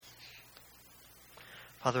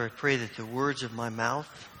Father, I pray that the words of my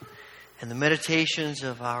mouth and the meditations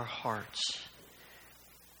of our hearts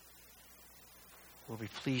will be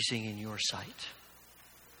pleasing in your sight.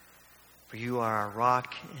 For you are our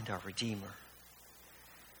rock and our Redeemer.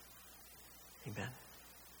 Amen.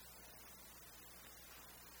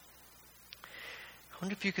 I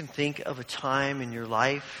wonder if you can think of a time in your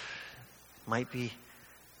life, might be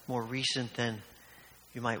more recent than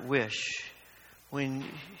you might wish, when you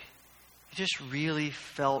just really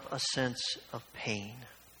felt a sense of pain.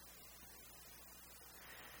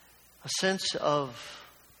 A sense of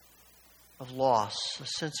loss, a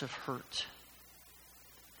sense of hurt.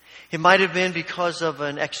 It might have been because of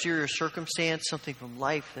an exterior circumstance, something from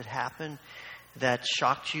life that happened that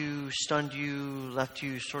shocked you, stunned you, left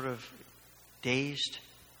you sort of dazed.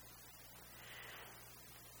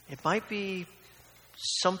 It might be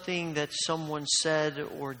something that someone said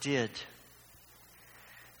or did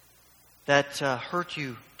that hurt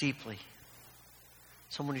you deeply.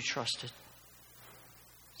 Someone you trusted.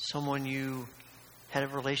 Someone you had a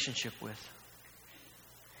relationship with.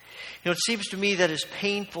 You know, it seems to me that as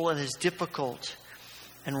painful and as difficult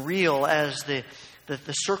and real as the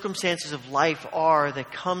circumstances of life are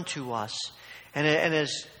that come to us, and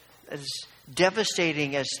as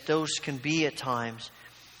devastating as those can be at times,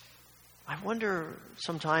 I wonder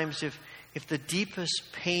sometimes if the deepest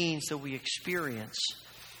pains that we experience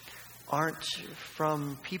aren't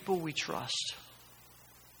from people we trust.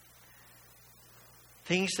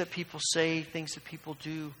 Things that people say, things that people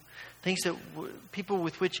do, things that people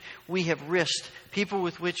with which we have risked, people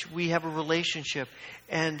with which we have a relationship,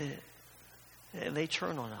 and they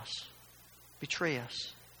turn on us, betray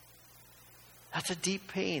us. That's a deep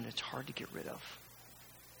pain. It's hard to get rid of.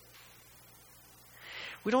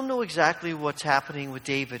 We don't know exactly what's happening with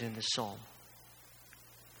David in this psalm.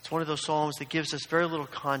 It's one of those psalms that gives us very little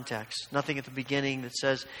context. Nothing at the beginning that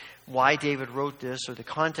says why David wrote this or the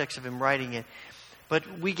context of him writing it.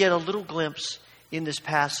 But we get a little glimpse in this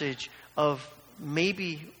passage of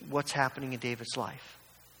maybe what's happening in David's life.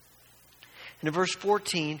 And in verse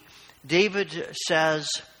 14, David says,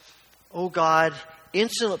 "O God,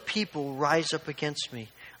 insolent people rise up against me.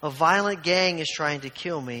 A violent gang is trying to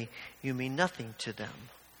kill me. You mean nothing to them."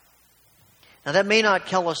 Now that may not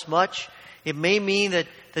tell us much. It may mean that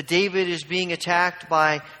David is being attacked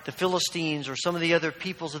by the Philistines or some of the other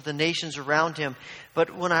peoples of the nations around him. But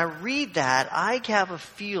when I read that, I have a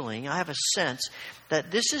feeling, I have a sense that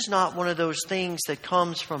this is not one of those things that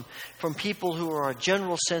comes from people who are a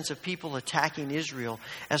general sense of people attacking Israel,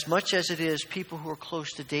 as much as it is people who are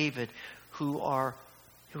close to David who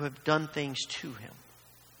have done things to him.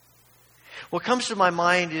 What comes to my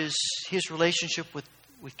mind is his relationship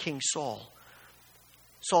with King Saul.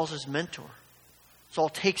 Saul's his mentor. Saul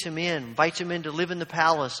takes him in, invites him in to live in the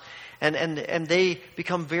palace, and they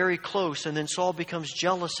become very close. And then Saul becomes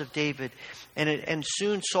jealous of David. And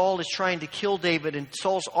soon Saul is trying to kill David, and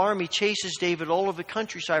Saul's army chases David all over the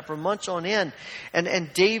countryside for months on end.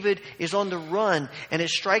 And David is on the run, and it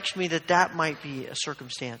strikes me that might be a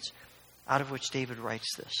circumstance out of which David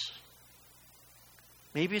writes this.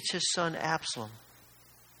 Maybe it's his son Absalom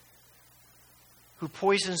who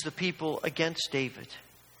poisons the people against David.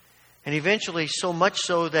 And eventually, so much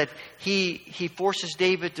so that he forces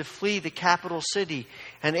David to flee the capital city.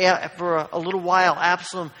 And for a little while,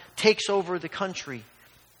 Absalom takes over the country.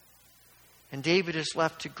 And David is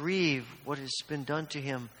left to grieve what has been done to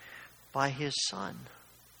him by his son.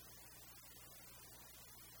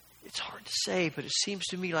 It's hard to say, but it seems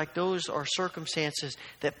to me like those are circumstances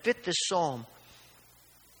that fit this psalm.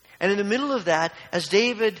 And in the middle of that, as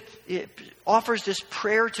David offers this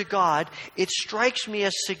prayer to God, it strikes me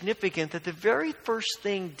as significant that the very first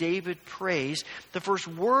thing David prays, the first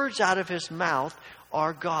words out of his mouth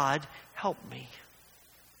are, "God, help me."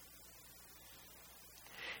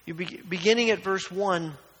 Beginning at verse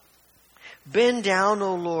 1, "Bend down,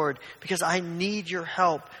 O Lord, because I need your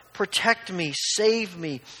help. Protect me, save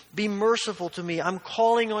me, be merciful to me. I'm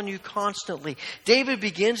calling on you constantly." David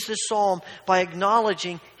begins this psalm by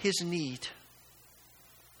acknowledging his need.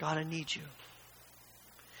 God, I need you.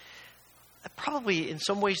 That probably in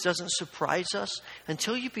some ways doesn't surprise us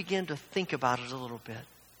until you begin to think about it a little bit.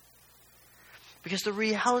 Because the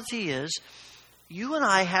reality is, you and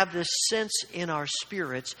I have this sense in our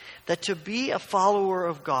spirits that to be a follower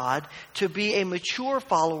of God, to be a mature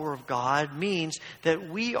follower of God, means that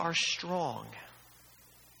we are strong.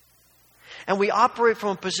 And we operate from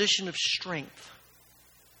a position of strength.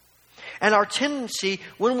 And our tendency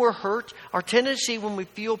when we're hurt, our tendency when we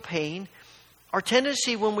feel pain, our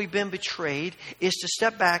tendency when we've been betrayed is to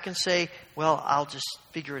step back and say, "Well, I'll just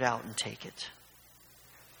figure it out and take it."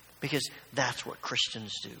 because that's what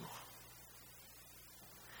Christians do.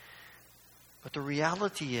 But the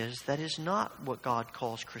reality is that is not what God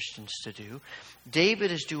calls Christians to do.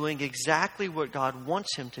 David is doing exactly what God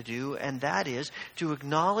wants him to do, and that is to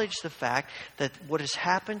acknowledge the fact that what has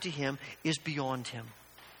happened to him is beyond him.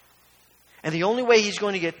 And the only way he's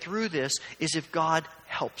going to get through this is if God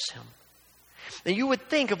helps him. Now you would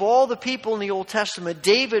think of all the people in the Old Testament,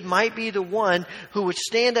 David might be the one who would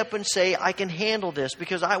stand up and say, I can handle this.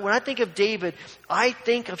 Because when I think of David, I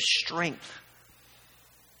think of strength.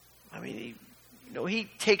 I mean, he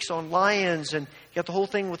takes on lions, and you got the whole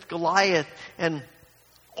thing with Goliath and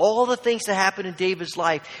all the things that happen in David's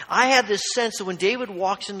life. I have this sense that when David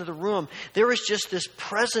walks into the room, there is just this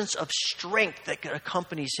presence of strength that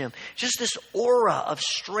accompanies him. Just this aura of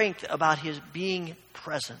strength about his being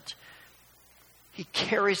present. He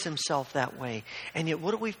carries himself that way. And yet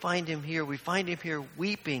what do we find him here? We find him here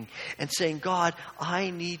weeping and saying, God, I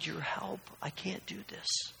need your help. I can't do this.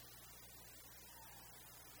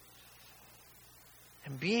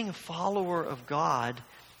 And being a follower of God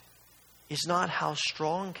is not how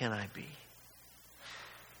strong can I be.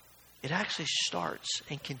 It actually starts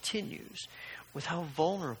and continues with how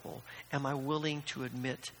vulnerable am I willing to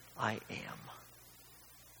admit I am.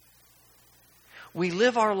 We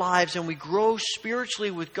live our lives and we grow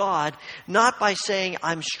spiritually with God not by saying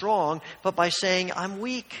I'm strong, but by saying I'm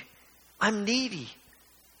weak, I'm needy.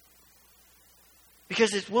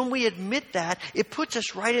 Because it's when we admit that, it puts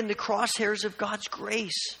us right in the crosshairs of God's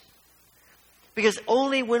grace. Because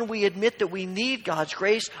only when we admit that we need God's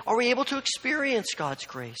grace are we able to experience God's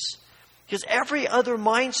grace. Because every other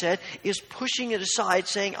mindset is pushing it aside,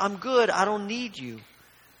 saying, I'm good, I don't need you.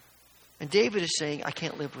 And David is saying, I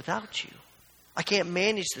can't live without you. I can't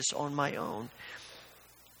manage this on my own.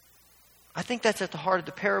 I think that's at the heart of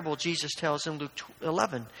the parable Jesus tells in Luke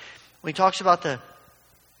 11. When he talks about the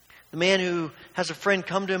man who has a friend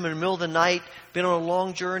come to him in the middle of the night, been on a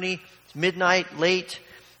long journey, it's midnight, late,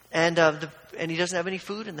 and he doesn't have any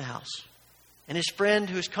food in the house. And his friend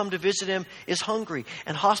who's come to visit him is hungry.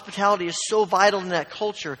 And hospitality is so vital in that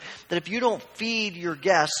culture that if you don't feed your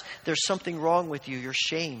guests, there's something wrong with you. You're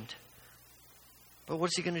shamed. But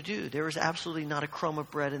what's he going to do? There is absolutely not a crumb of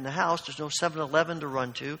bread in the house. There's no 7-Eleven to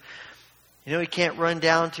run to. He can't run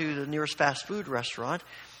down to the nearest fast food restaurant.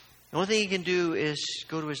 The only thing he can do is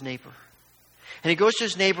go to his neighbor. And he goes to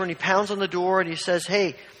his neighbor and he pounds on the door and he says,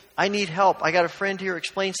 hey, I need help. I got a friend here,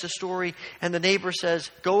 explains the story. And the neighbor says,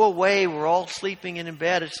 go away. We're all sleeping and in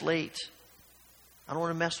bed. It's late. I don't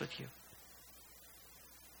want to mess with you.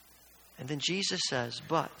 And then Jesus says,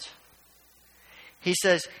 but. He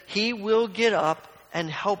says, he will get up and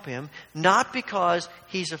help him, not because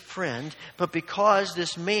he's a friend, but because the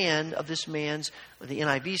NIV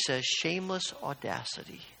says, shameless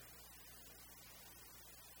audacity.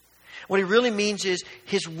 What he really means is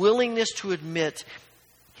his willingness to admit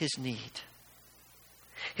his need.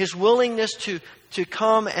 His willingness to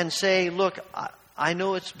come and say, look, I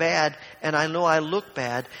know it's bad and I know I look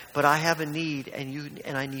bad, but I have a need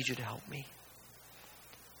and I need you to help me.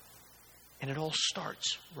 And it all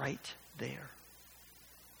starts right there.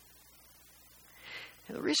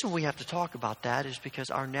 And the reason we have to talk about that is because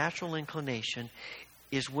our natural inclination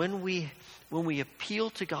is when we appeal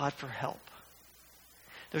to God for help.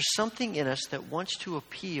 There's something in us that wants to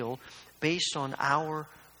appeal based on our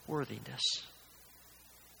worthiness.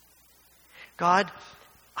 God,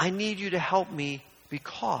 I need you to help me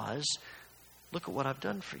because look at what I've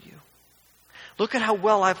done for you. Look at how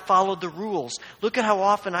well I've followed the rules. Look at how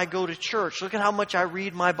often I go to church. Look at how much I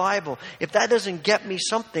read my Bible. If that doesn't get me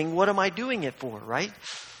something, what am I doing it for, right?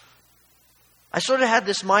 I sort of had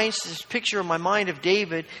this picture in my mind of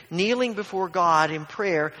David kneeling before God in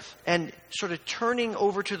prayer and sort of turning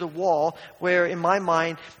over to the wall where, in my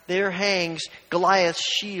mind, there hangs Goliath's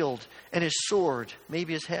shield and his sword,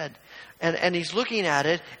 maybe his head. And he's looking at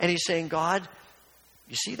it and he's saying, God,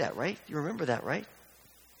 you see that, right? You remember that, right?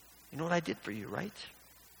 You know what I did for you, right?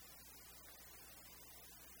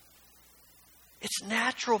 It's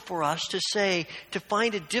natural for us to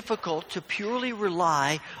find it difficult to purely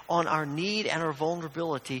rely on our need and our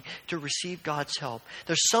vulnerability to receive God's help.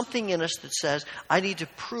 There's something in us that says, I need to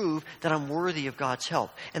prove that I'm worthy of God's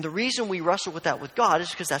help. And the reason we wrestle with that with God is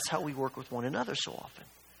because that's how we work with one another so often.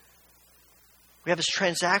 We have this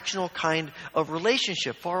transactional kind of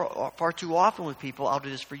relationship far too often with people. I'll do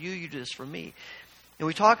this for you, you do this for me. And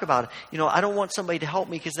we talk about it. I don't want somebody to help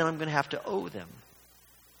me because then I'm going to have to owe them.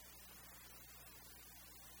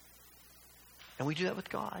 And we do that with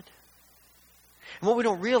God. And what we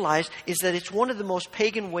don't realize is that it's one of the most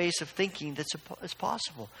pagan ways of thinking that's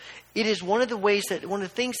possible. It is one of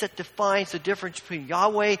the things that defines the difference between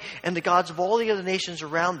Yahweh and the gods of all the other nations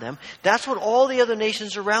around them. That's what all the other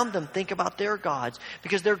nations around them think about their gods,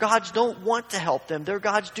 because their gods don't want to help them. Their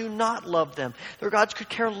gods do not love them. Their gods could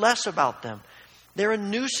care less about them. They're a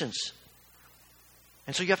nuisance.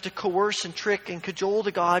 And so you have to coerce and trick and cajole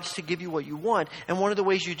the gods to give you what you want. And one of the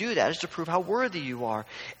ways you do that is to prove how worthy you are.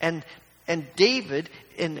 And David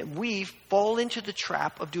and we fall into the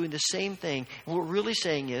trap of doing the same thing. And what we're really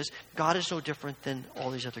saying is, God is no different than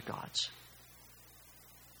all these other gods.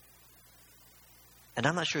 And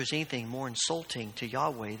I'm not sure there's anything more insulting to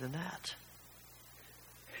Yahweh than that.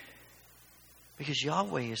 Because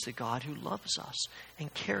Yahweh is the God who loves us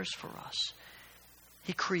and cares for us.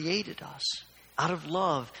 He created us out of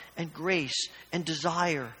love and grace and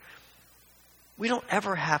desire. We don't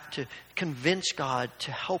ever have to convince God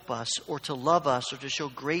to help us or to love us or to show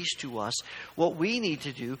grace to us. What we need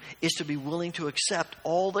to do is to be willing to accept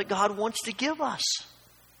all that God wants to give us.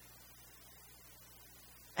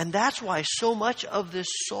 And that's why so much of this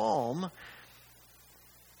psalm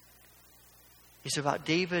is about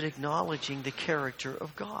David acknowledging the character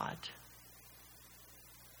of God.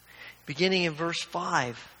 Beginning in verse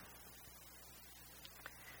 5,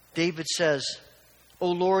 David says, "O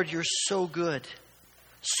Lord, you're so good,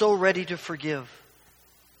 so ready to forgive,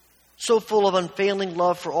 so full of unfailing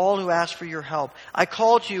love for all who ask for your help. I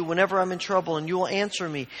call to you whenever I'm in trouble, and you will answer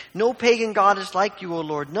me. No pagan god is like you, O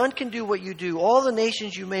Lord. None can do what you do. All the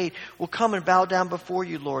nations you made will come and bow down before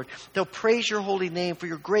you, Lord. They'll praise your holy name, for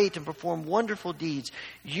you're great and perform wonderful deeds.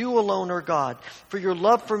 You alone are God. For your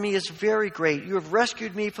love for me is very great. You have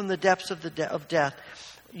rescued me from the depths of death.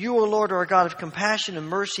 You, O Lord, are a God of compassion and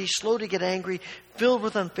mercy, slow to get angry, filled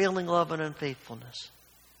with unfailing love and unfaithfulness."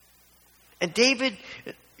 And David,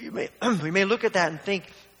 we may look at that and think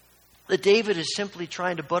that David is simply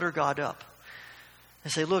trying to butter God up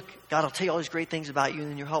and say, "Look, God, I'll tell you all these great things about you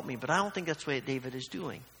and then you'll help me." But I don't think that's what David is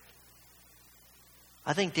doing.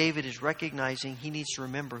 I think David is recognizing he needs to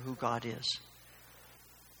remember who God is.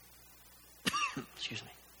 Excuse me.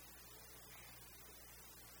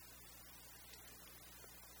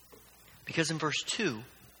 Because in verse 2,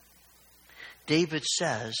 David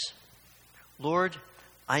says, "Lord,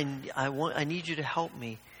 I need you to help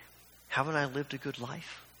me. Haven't I lived a good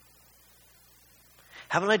life?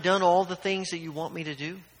 Haven't I done all the things that you want me to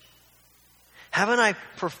do? Haven't I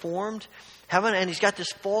performed? And he's got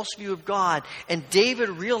this false view of God. And David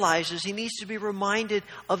realizes he needs to be reminded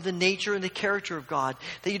of the nature and the character of God.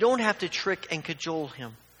 That you don't have to trick and cajole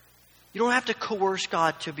him. You don't have to coerce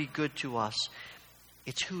God to be good to us.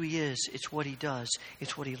 It's who he is. It's what he does.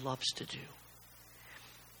 It's what he loves to do.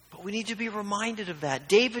 But we need to be reminded of that.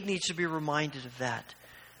 David needs to be reminded of that.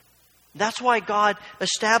 That's why God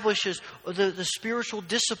establishes the spiritual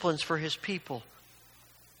disciplines for his people.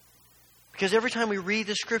 Because every time we read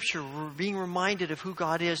the scripture, we're being reminded of who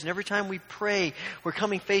God is. And every time we pray, we're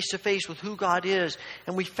coming face to face with who God is.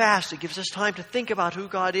 And we fast. It gives us time to think about who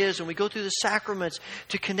God is. And we go through the sacraments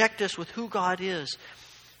to connect us with who God is.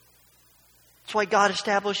 That's why God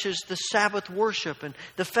establishes the Sabbath worship and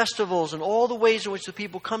the festivals and all the ways in which the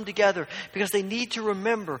people come together, because they need to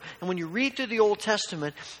remember. And when you read through the Old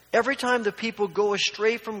Testament, every time the people go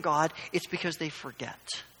astray from God, it's because they forget.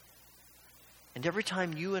 And every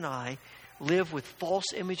time you and I live with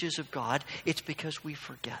false images of God, it's because we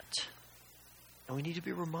forget. And we need to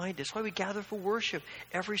be reminded. That's why we gather for worship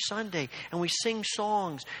every Sunday. And we sing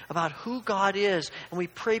songs about who God is. And we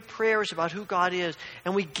pray prayers about who God is.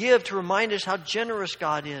 And we give to remind us how generous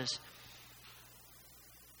God is.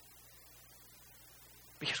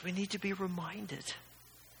 Because we need to be reminded.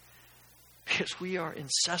 Because we are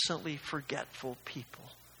incessantly forgetful people.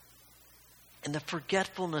 And the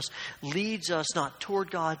forgetfulness leads us not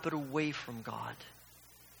toward God, but away from God.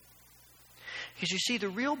 Because you see, the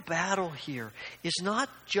real battle here is not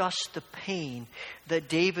just the pain that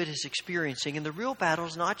David is experiencing. And the real battle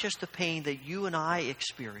is not just the pain that you and I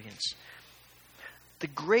experience. The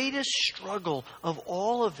greatest struggle of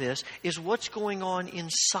all of this is what's going on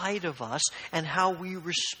inside of us and how we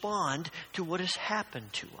respond to what has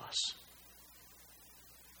happened to us.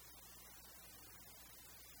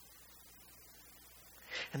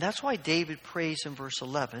 And that's why David prays in verse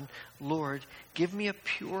 11, "Lord, give me a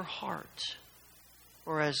pure heart."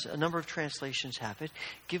 Or as a number of translations have it,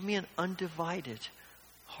 "Give me an undivided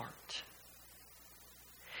heart."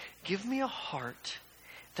 Give me a heart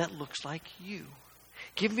that looks like you.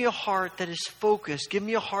 Give me a heart that is focused. Give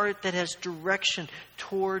me a heart that has direction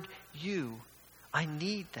toward you. I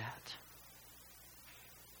need that.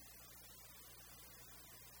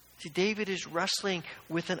 See, David is wrestling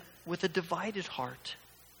with a divided heart.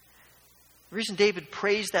 The reason David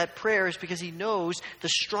prays that prayer is because he knows the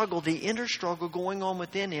struggle, the inner struggle going on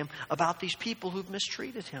within him about these people who've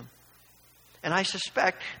mistreated him. And I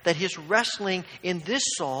suspect that his wrestling in this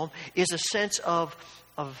psalm is a sense of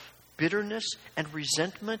bitterness and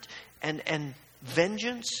resentment and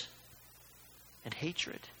vengeance and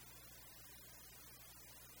hatred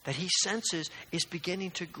that he senses is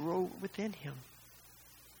beginning to grow within him.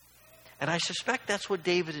 And I suspect that's what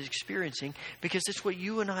David is experiencing, because it's what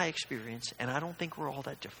you and I experience, and I don't think we're all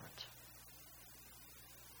that different.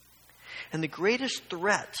 And the greatest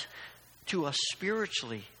threat to us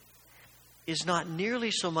spiritually is not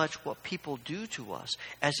nearly so much what people do to us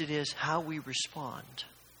as it is how we respond.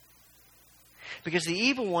 Because the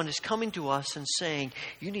evil one is coming to us and saying,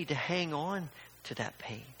 you need to hang on to that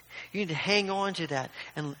pain. You need to hang on to that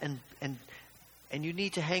and you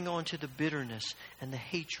need to hang on to the bitterness and the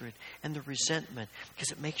hatred and the resentment,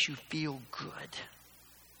 because it makes you feel good.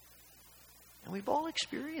 And we've all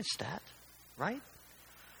experienced that, right?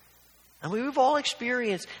 And we've all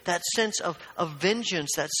experienced that sense of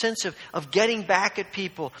vengeance, that sense of getting back at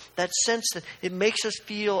people, that sense that it makes us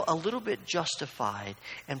feel a little bit justified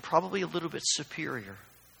and probably a little bit superior.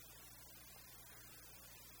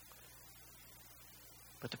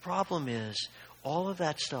 But the problem is, all of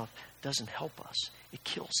that stuff doesn't help us. It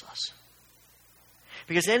kills us.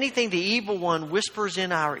 Because anything the evil one whispers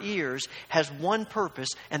in our ears has one purpose,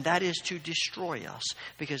 and that is to destroy us,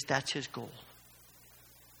 because that's his goal.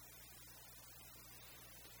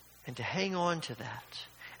 And to hang on to that,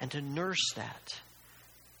 and to nurse that,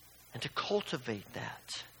 and to cultivate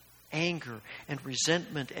that anger and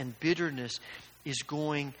resentment and bitterness is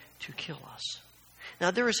going to kill us.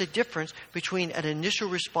 Now, there is a difference between an initial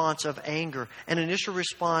response of anger, an initial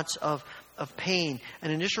response of pain,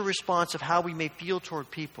 an initial response of how we may feel toward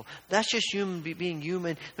people. That's just being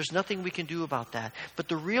human. There's nothing we can do about that. But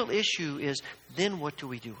the real issue is, then what do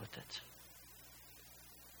we do with it?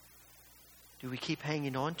 Do we keep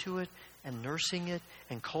hanging on to it and nursing it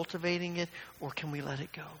and cultivating it, or can we let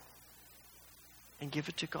it go and give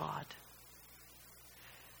it to God?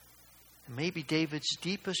 And maybe David's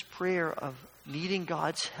deepest prayer of needing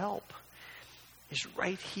God's help is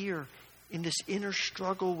right here in this inner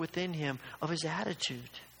struggle within him of his attitude.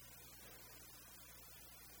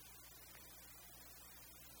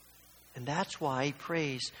 And that's why he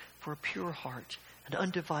prays for a pure heart, an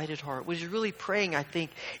undivided heart. What he's really praying, I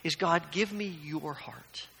think, is, God, give me your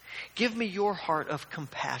heart. Give me your heart of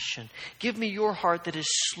compassion. Give me your heart that is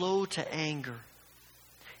slow to anger.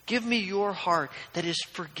 Give me your heart that is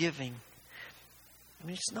forgiving. I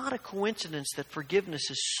mean, it's not a coincidence that forgiveness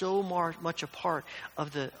is so much a part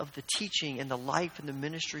of the teaching and the life and the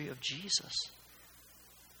ministry of Jesus.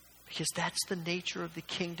 Because that's the nature of the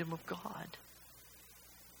kingdom of God.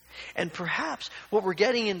 And perhaps what we're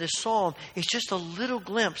getting in this psalm is just a little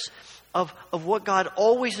glimpse of what God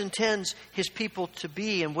always intends his people to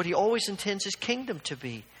be, and what he always intends his kingdom to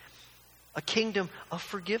be. A kingdom of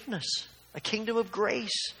forgiveness. A kingdom of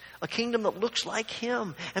grace. A kingdom that looks like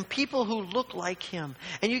him. And people who look like him.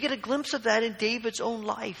 And you get a glimpse of that in David's own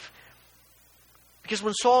life. Because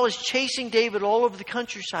when Saul is chasing David all over the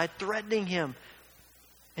countryside, threatening him,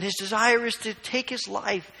 and his desire is to take his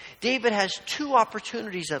life, David has two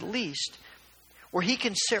opportunities at least where he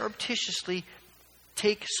can surreptitiously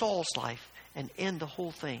take Saul's life and end the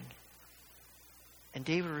whole thing. And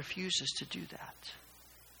David refuses to do that.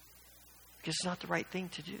 Because it's not the right thing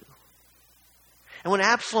to do. And when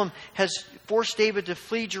Absalom has forced David to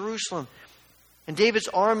flee Jerusalem, and David's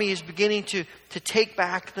army is beginning to take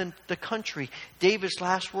back the country, David's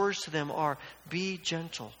last words to them are, be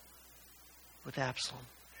gentle with Absalom,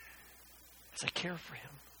 as I care for him.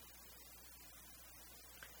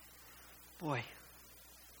 Boy,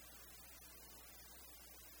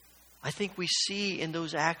 I think we see in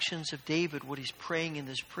those actions of David what he's praying in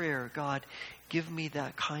this prayer. God, give me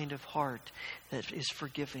that kind of heart that is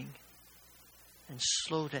forgiving and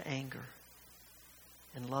slow to anger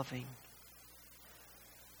and loving.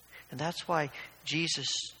 And that's why Jesus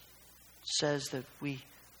says that we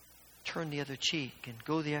turn the other cheek and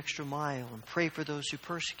go the extra mile and pray for those who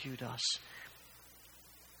persecute us.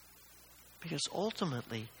 Because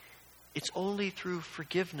ultimately, it's only through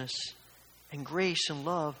forgiveness and grace and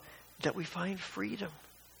love that we find freedom.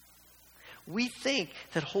 We think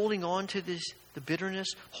that holding on to the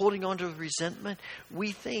bitterness, holding on to the resentment,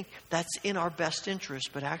 we think that's in our best interest,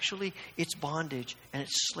 but actually it's bondage and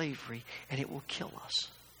it's slavery, and it will kill us.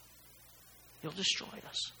 It'll destroy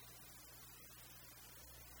us.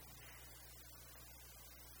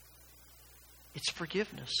 It's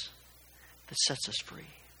forgiveness that sets us free.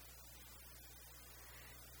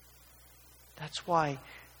 That's why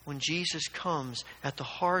when Jesus comes, at the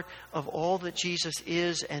heart of all that Jesus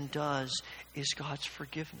is and does is God's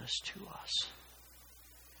forgiveness to us.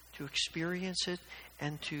 To experience it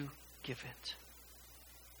and to give it.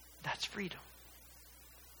 That's freedom.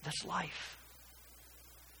 That's life.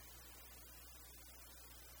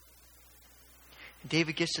 And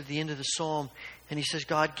David gets to the end of the psalm and he says,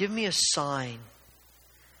 God, give me a sign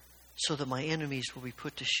so that my enemies will be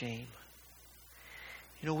put to shame.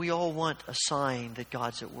 You know, we all want a sign that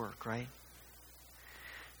God's at work, right?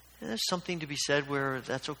 And there's something to be said where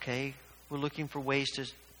that's okay. We're looking for ways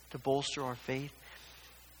to bolster our faith.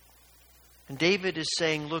 And David is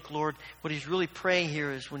saying, look, Lord, what he's really praying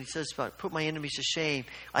here is when he says about put my enemies to shame,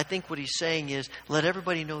 I think what he's saying is let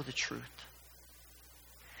everybody know the truth.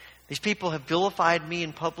 These people have vilified me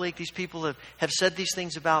in public. These people have said these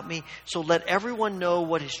things about me. So let everyone know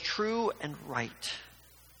what is true and right.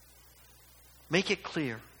 Make it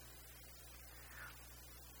clear.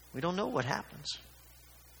 We don't know what happens.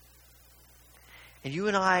 And you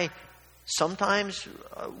and I, sometimes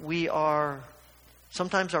our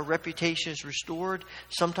reputation is restored.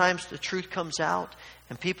 Sometimes the truth comes out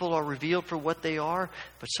and people are revealed for what they are.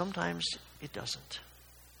 But sometimes it doesn't.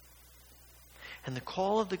 And the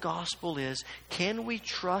call of the gospel is, can we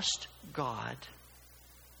trust God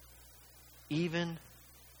even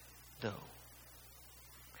though?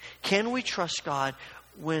 Can we trust God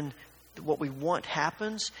when what we want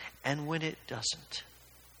happens and when it doesn't?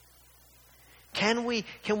 Can we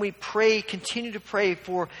pray, continue to pray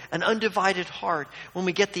for an undivided heart when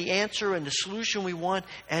we get the answer and the solution we want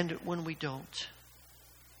and when we don't?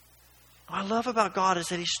 What I love about God is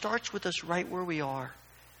that He starts with us right where we are.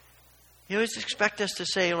 He always expects us to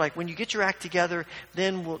say, like, when you get your act together,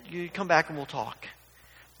 then you come back and we'll talk.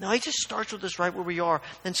 No, He just starts with us right where we are.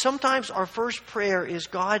 And sometimes our first prayer is,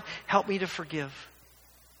 God, help me to forgive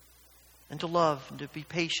and to love and to be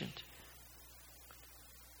patient.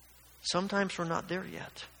 Sometimes we're not there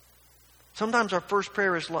yet. Sometimes our first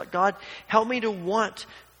prayer is, God, help me to want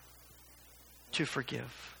to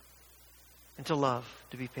forgive and to love,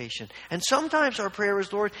 to be patient. And sometimes our prayer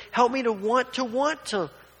is, Lord, help me to want to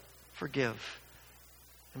forgive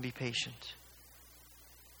and be patient.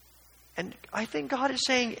 And I think God is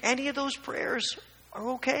saying any of those prayers are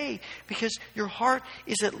okay because your heart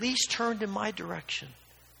is at least turned in my direction.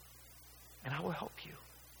 And I will help you.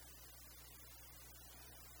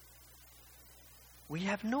 We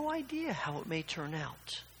have no idea how it may turn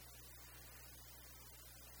out.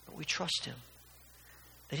 But we trust Him.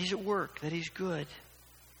 That He's at work. That He's good.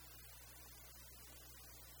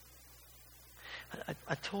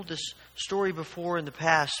 I told this story before in the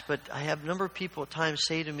past, but I have a number of people at times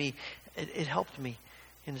say to me, it helped me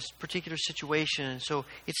in this particular situation. And so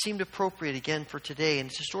it seemed appropriate again for today. And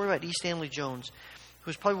it's a story about E. Stanley Jones, who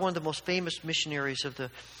was probably one of the most famous missionaries of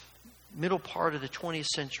the middle part of the 20th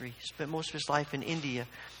century. He spent most of his life in India.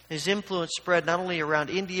 His influence spread not only around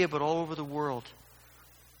India, but all over the world.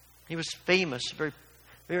 He was famous, very,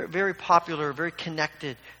 very, very popular, very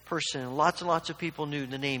connected person. Lots and lots of people knew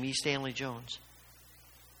the name E. Stanley Jones.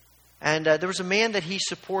 And there was a man that he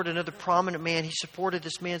supported, another prominent man. He supported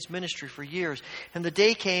this man's ministry for years. And the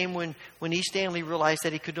day came when E. Stanley realized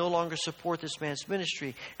that he could no longer support this man's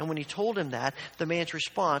ministry. And when he told him that, the man's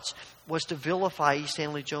response was to vilify E.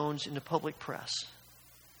 Stanley Jones in the public press.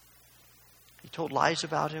 He told lies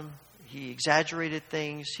about him. He exaggerated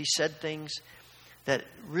things. He said things that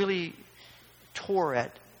really tore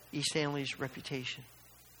at E. Stanley's reputation.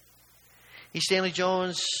 E. Stanley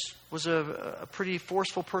Jones was a pretty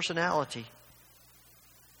forceful personality.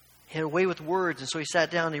 He had a way with words, and so he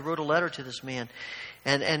sat down and he wrote a letter to this man.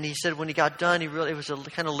 And he said when he got done, it was a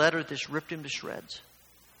kind of letter that just ripped him to shreds.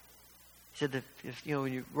 He said that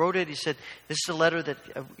when you wrote it, he said, this is a letter that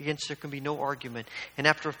against there can be no argument. And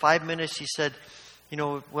after 5 minutes, he said,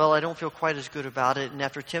 well, I don't feel quite as good about it. And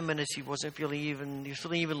after 10 minutes, he was feeling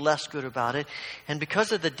even less good about it. And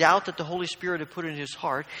because of the doubt that the Holy Spirit had put in his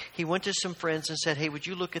heart, he went to some friends and said, hey, would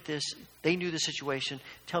you look at this? They knew the situation.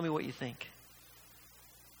 Tell me what you think.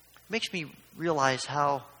 It makes me realize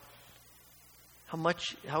how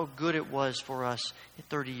good it was for us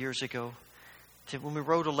 30 years ago. When we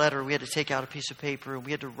wrote a letter, we had to take out a piece of paper and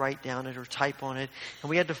we had to write down it or type on it. And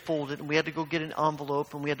we had to fold it and we had to go get an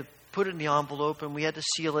envelope and we had to put it in the envelope and we had to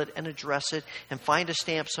seal it and address it and find a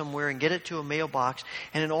stamp somewhere and get it to a mailbox.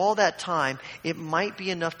 And in all that time, it might be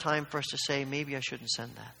enough time for us to say, maybe I shouldn't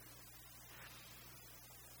send that.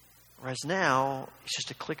 Whereas now, it's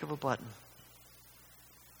just a click of a button.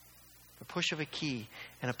 The push of a key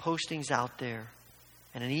and a posting's out there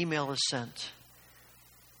and an email is sent.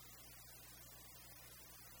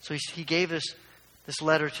 So he gave us this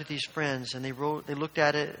letter to these friends, and they looked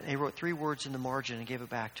at it, and they wrote 3 words in the margin and gave it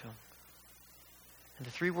back to him. And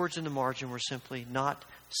the 3 words in the margin were simply, not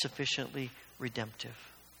sufficiently redemptive.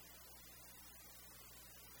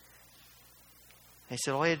 He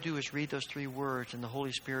said all he had to do was read those 3 words, and the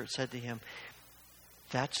Holy Spirit said to him,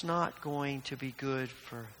 that's not going to be good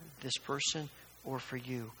for this person or for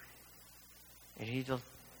you. And you need to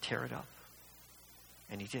tear it up.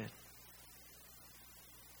 And he did.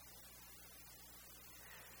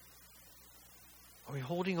 Are we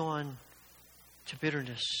holding on to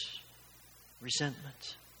bitterness,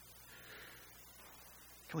 resentment?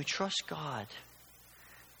 Can we trust God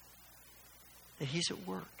that He's at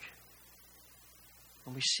work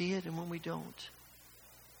when we see it and when we don't?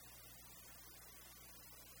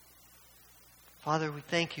 Father, we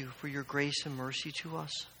thank you for your grace and mercy to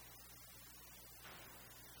us.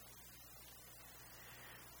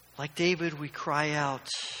 Like David, we cry out,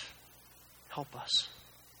 help us.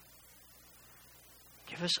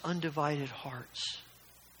 Give us undivided hearts,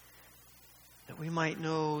 that we might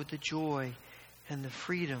know the joy and the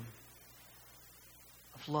freedom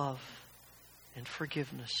of love and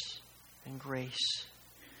forgiveness and grace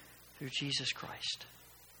through Jesus Christ.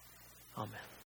 Amen.